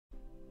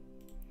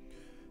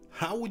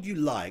How would you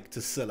like to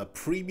sell a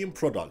premium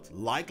product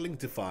like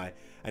Linkedtify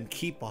and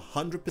keep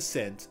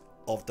 100%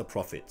 of the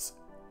profits?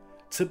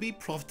 To be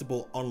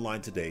profitable online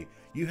today,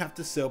 you have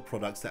to sell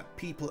products that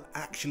people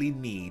actually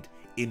need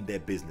in their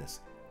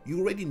business.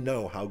 You already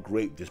know how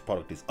great this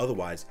product is,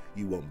 otherwise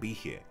you won't be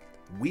here.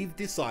 We've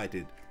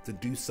decided to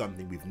do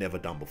something we've never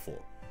done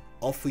before.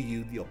 Offer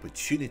you the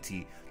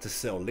opportunity to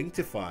sell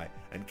Linkedtify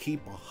and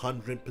keep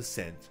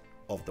 100%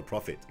 of the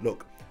profit.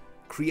 Look,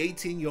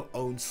 creating your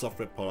own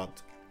software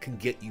product can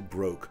get you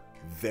broke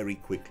very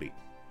quickly.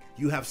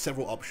 You have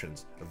several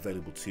options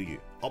available to you.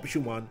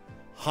 Option 1,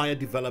 hire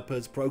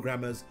developers,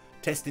 programmers,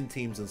 testing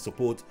teams and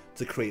support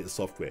to create the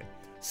software.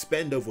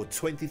 Spend over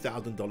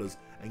 $20,000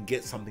 and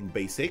get something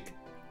basic.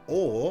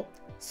 Or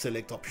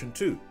select option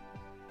 2,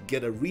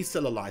 get a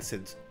reseller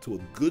license to a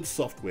good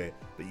software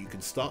that you can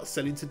start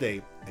selling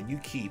today and you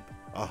keep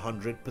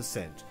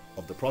 100%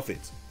 of the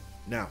profits.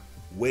 Now,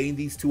 weighing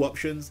these two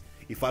options,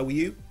 if I were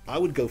you, I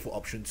would go for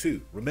option 2.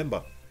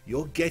 Remember,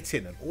 you're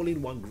getting an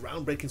all-in-one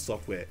groundbreaking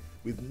software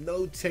with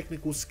no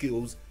technical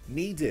skills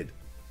needed.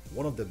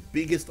 One of the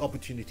biggest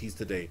opportunities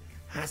today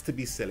has to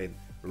be selling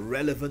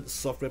relevant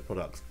software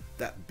products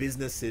that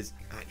businesses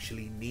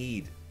actually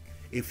need.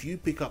 If you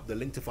pick up the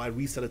Linkedtify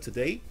reseller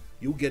today,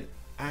 you'll get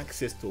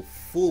access to a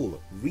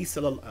full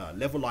reseller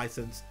level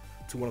license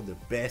to one of the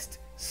best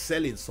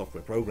selling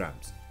software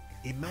programs.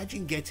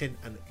 Imagine getting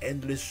an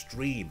endless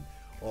stream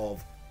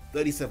of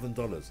 $37,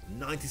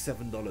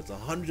 $97,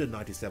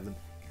 $197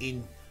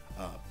 in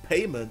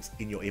payments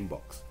in your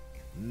inbox.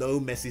 No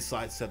messy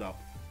site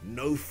setup,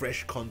 no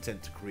fresh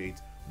content to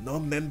create, no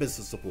members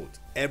to support.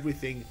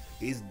 Everything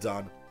is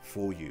done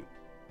for you.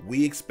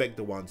 We expect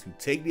the ones who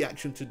take the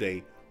action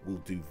today will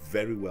do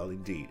very well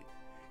indeed.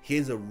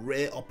 Here's a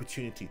rare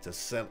opportunity to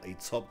sell a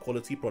top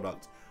quality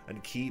product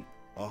and keep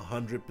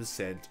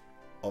 100%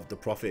 of the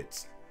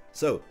profits.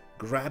 So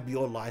grab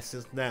your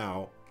license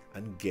now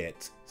and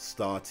get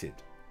started.